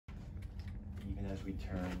as we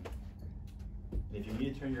turn, and if you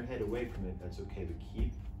need to turn your head away from it, that's okay, but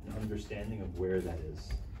keep an understanding of where that is.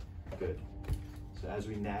 Good. So as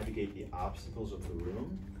we navigate the obstacles of the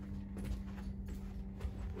room,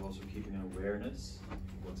 we're also keeping an awareness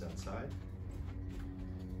of what's outside.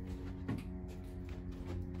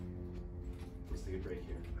 Let's take a break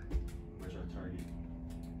here. Where's our target?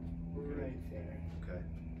 Right there. Okay.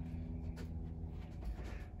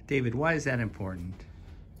 David, why is that important?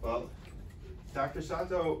 Well, Dr.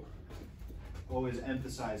 Sato always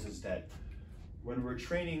emphasizes that when we're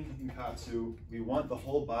training in KAATSU, we want the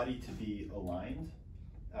whole body to be aligned.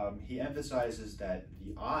 He emphasizes that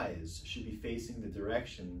the eyes should be facing the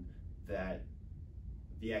direction that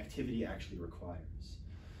the activity actually requires.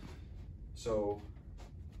 So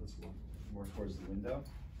let's look more towards the window.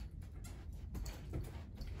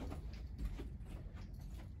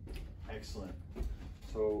 Excellent.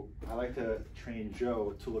 So I like to train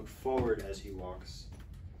Joe to look forward as he walks.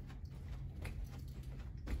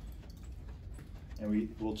 And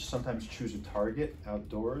we'll sometimes choose a target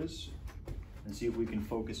outdoors and see if we can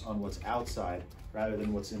focus on what's outside rather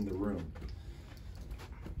than what's in the room.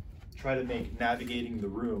 Try to make navigating the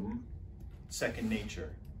room second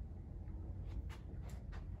nature.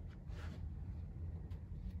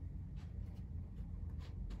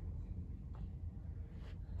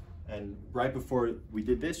 And right before we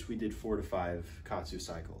did this, we did 4 to 5 KAATSU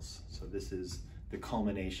cycles. So this is the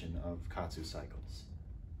culmination of KAATSU cycles.